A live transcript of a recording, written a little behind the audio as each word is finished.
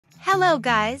Hello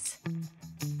guys!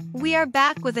 We are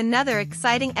back with another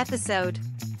exciting episode.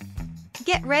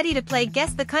 Get ready to play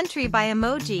Guess the Country by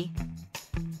Emoji.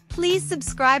 Please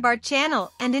subscribe our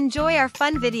channel and enjoy our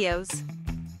fun videos.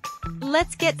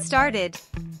 Let's get started.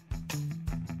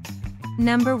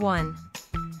 Number 1.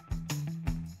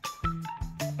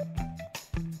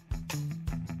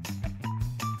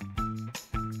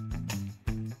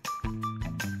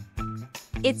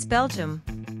 It's Belgium.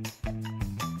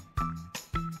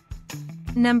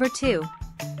 Number 2.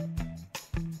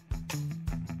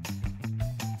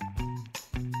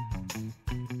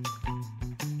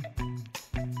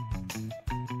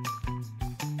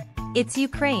 It's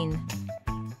Ukraine.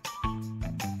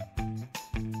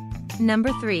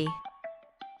 Number 3.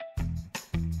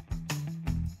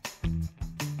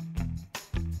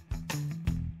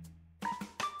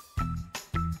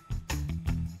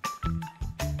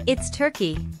 It's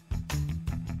Turkey.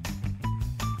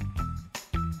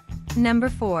 Number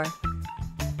 4.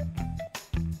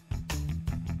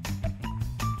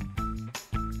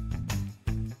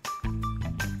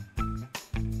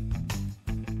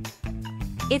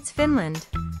 It's Finland.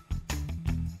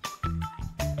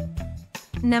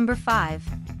 Number 5.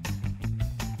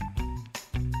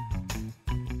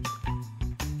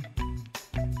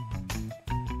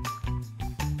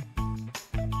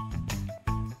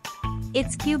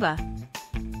 It's Cuba.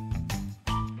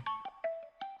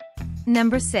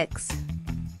 Number 6.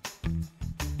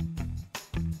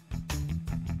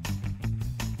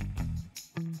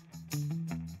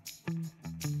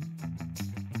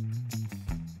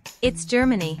 It's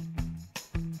Germany.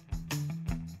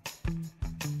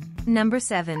 Number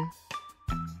 7.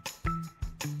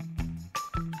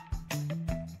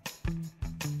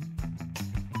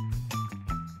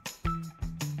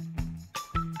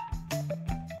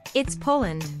 It's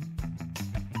Poland.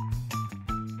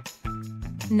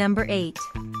 Number 8.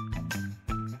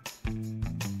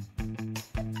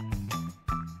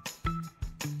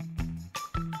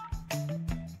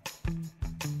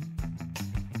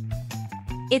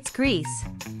 It's Greece.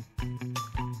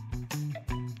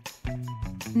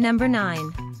 Number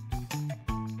 9.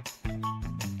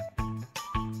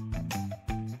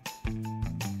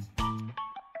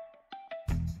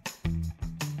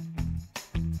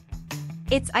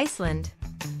 It's Iceland.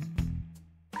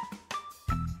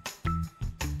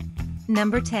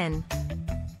 Number 10.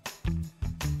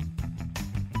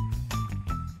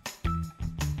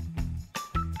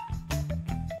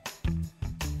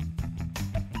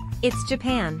 It's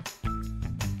Japan.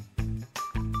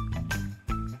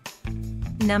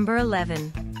 Number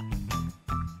 11.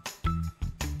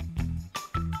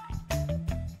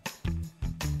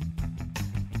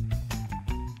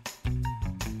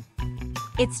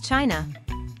 It's China.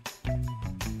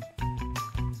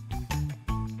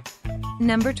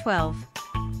 Number 12.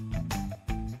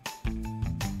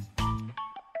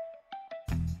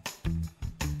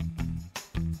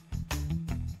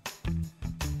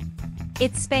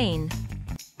 It's Spain.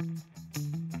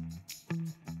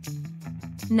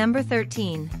 Number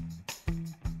 13.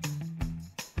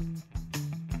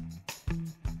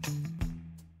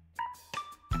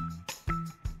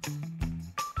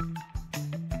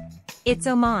 It's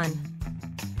Oman.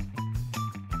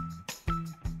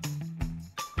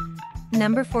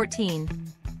 Number 14.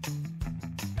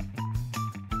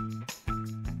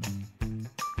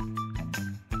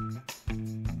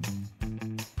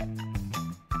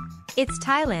 It's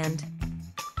Thailand.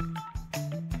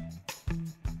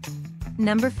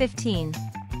 Number 15.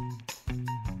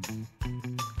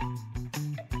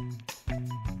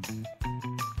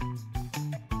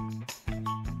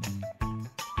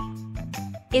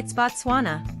 It's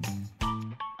Botswana.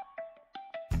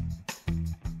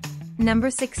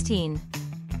 Number 16.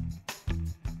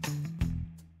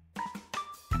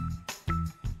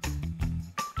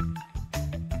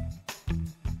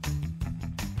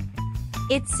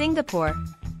 It's Singapore.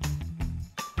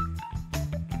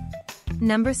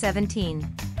 Number 17.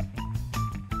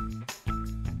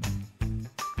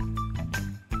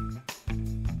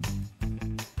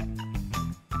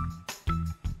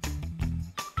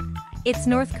 It's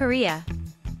North Korea.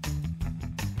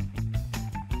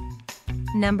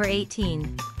 Number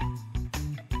 18.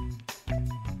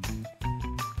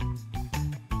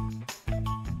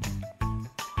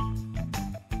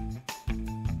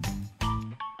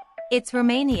 It's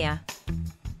Romania.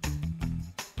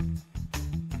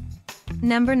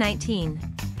 Number 19.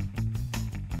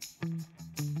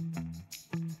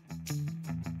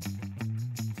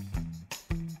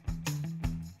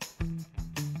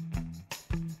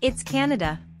 It's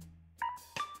Canada.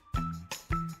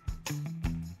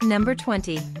 Number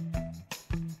 20.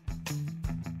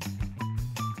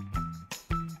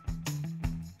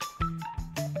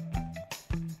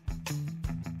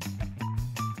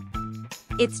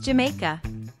 It's Jamaica.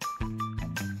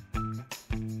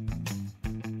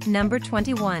 Number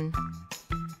 21.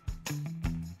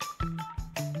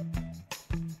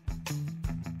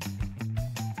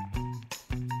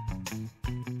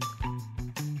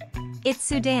 It's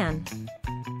Sudan.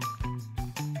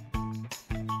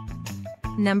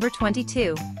 Number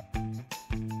 22.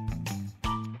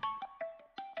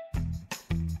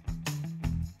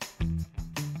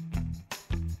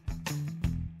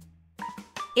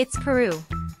 It's Peru.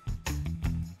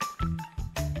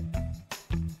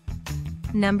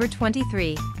 Number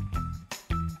 23.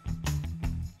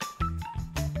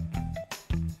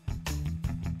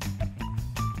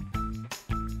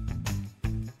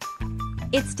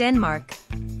 It's Denmark.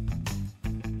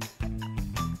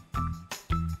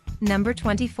 Number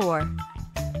 24.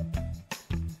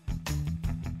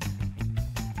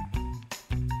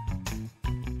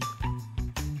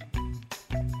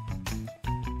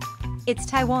 It's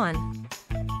Taiwan.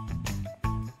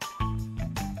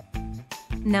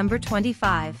 Number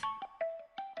 25.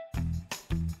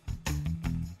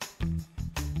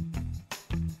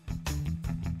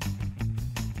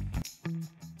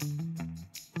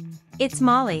 It's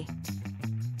Mali.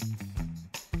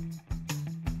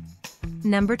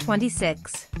 Number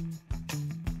 26.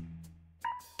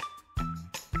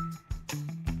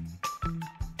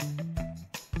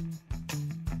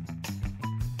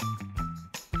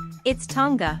 It's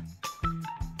Tonga.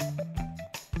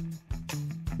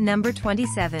 Number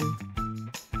 27.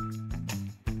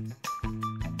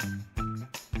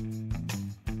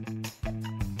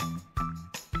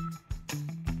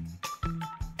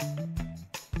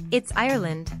 It's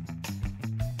Ireland.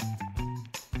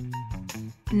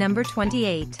 Number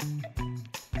 28.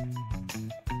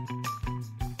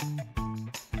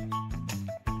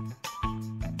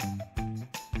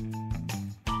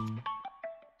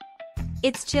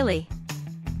 It's Chile.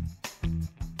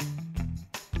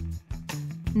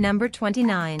 Number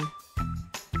 29.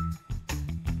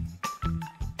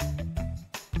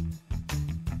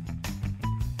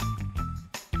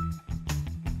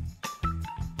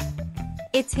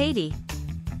 It's Haiti.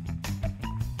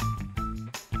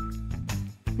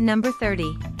 Number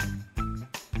 30.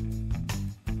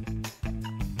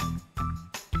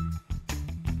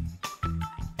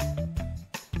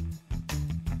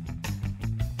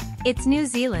 It's New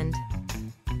Zealand.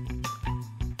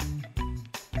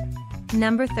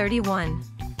 Number 31.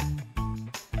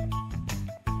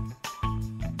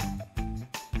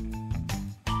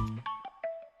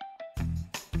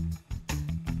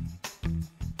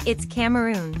 It's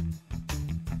Cameroon.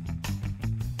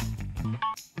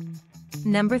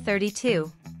 Number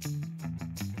 32.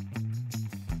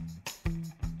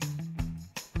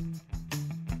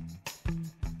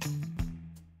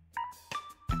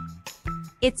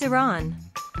 It's Iran.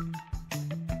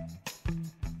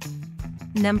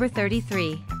 Number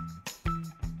 33.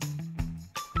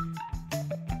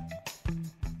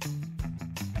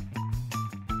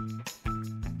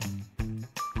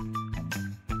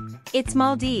 It's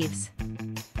Maldives.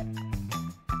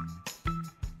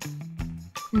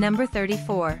 Number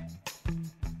 34.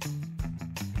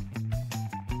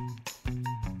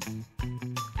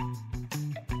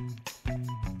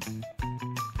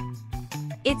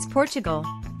 It's Portugal.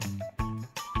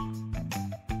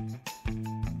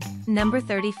 Number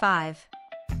 35.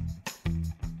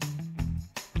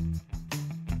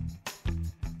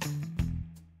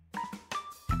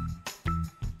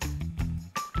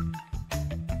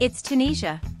 It's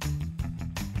Tunisia.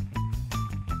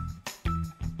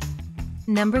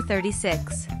 Number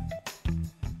 36.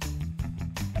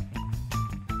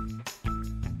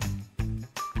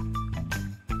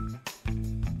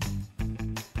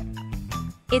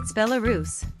 It's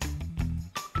Belarus.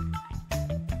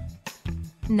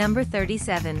 Number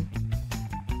 37.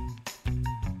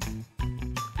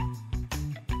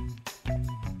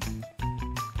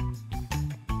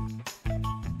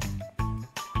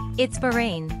 It's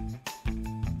Bahrain.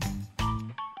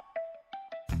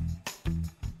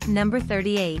 Number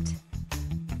 38.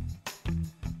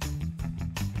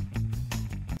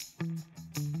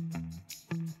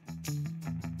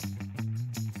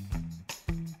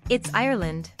 It's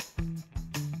Ireland.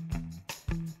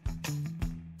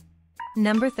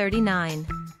 Number 39.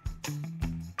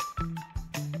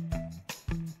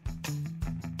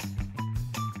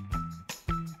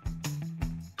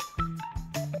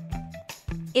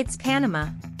 It's Panama.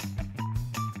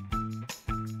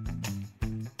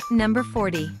 Number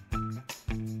 40.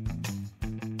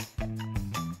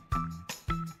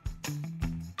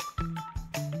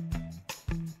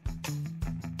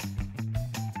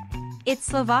 It's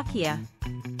Slovakia.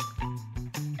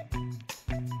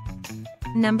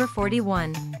 Number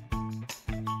 41.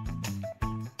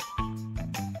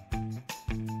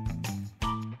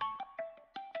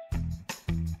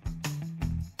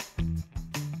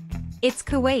 It's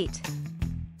Kuwait.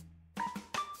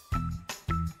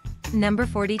 Number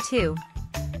 42.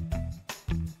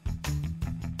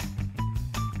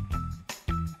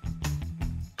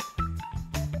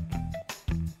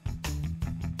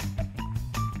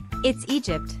 It's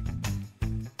Egypt.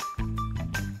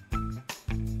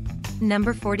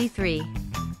 Number 43.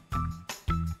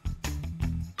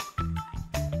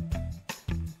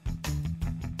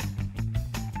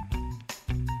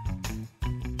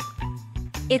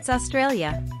 It's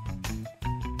Australia.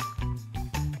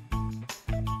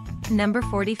 Number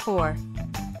 44.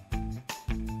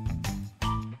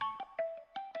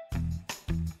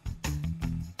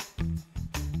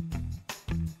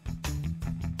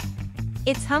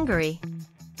 It's Hungary.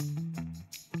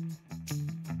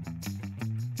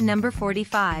 Number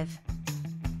 45.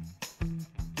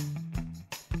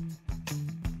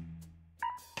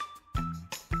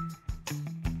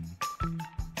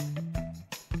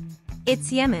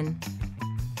 It's Yemen.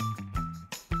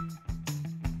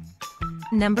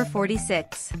 Number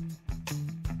 46.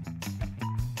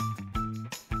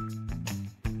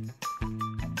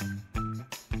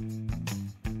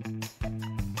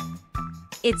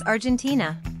 It's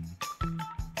Argentina.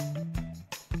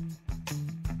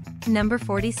 Number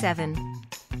 47.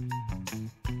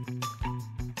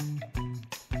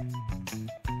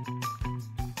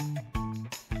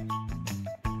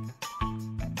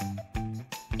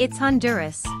 It's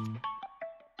Honduras.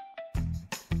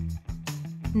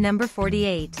 Number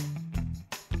 48.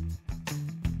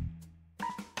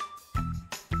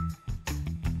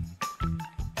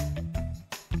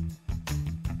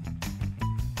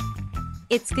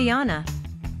 It's Guyana.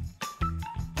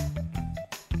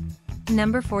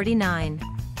 Number 49.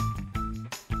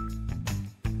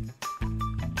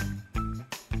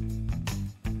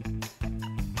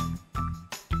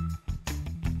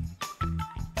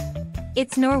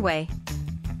 It's Norway.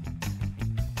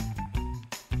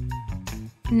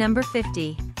 Number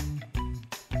 50.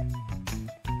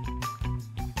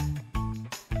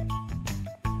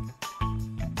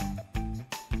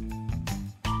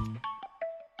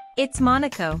 It's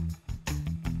Monaco.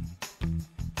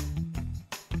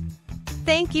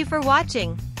 Thank you for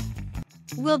watching.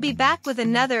 We'll be back with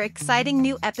another exciting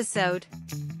new episode.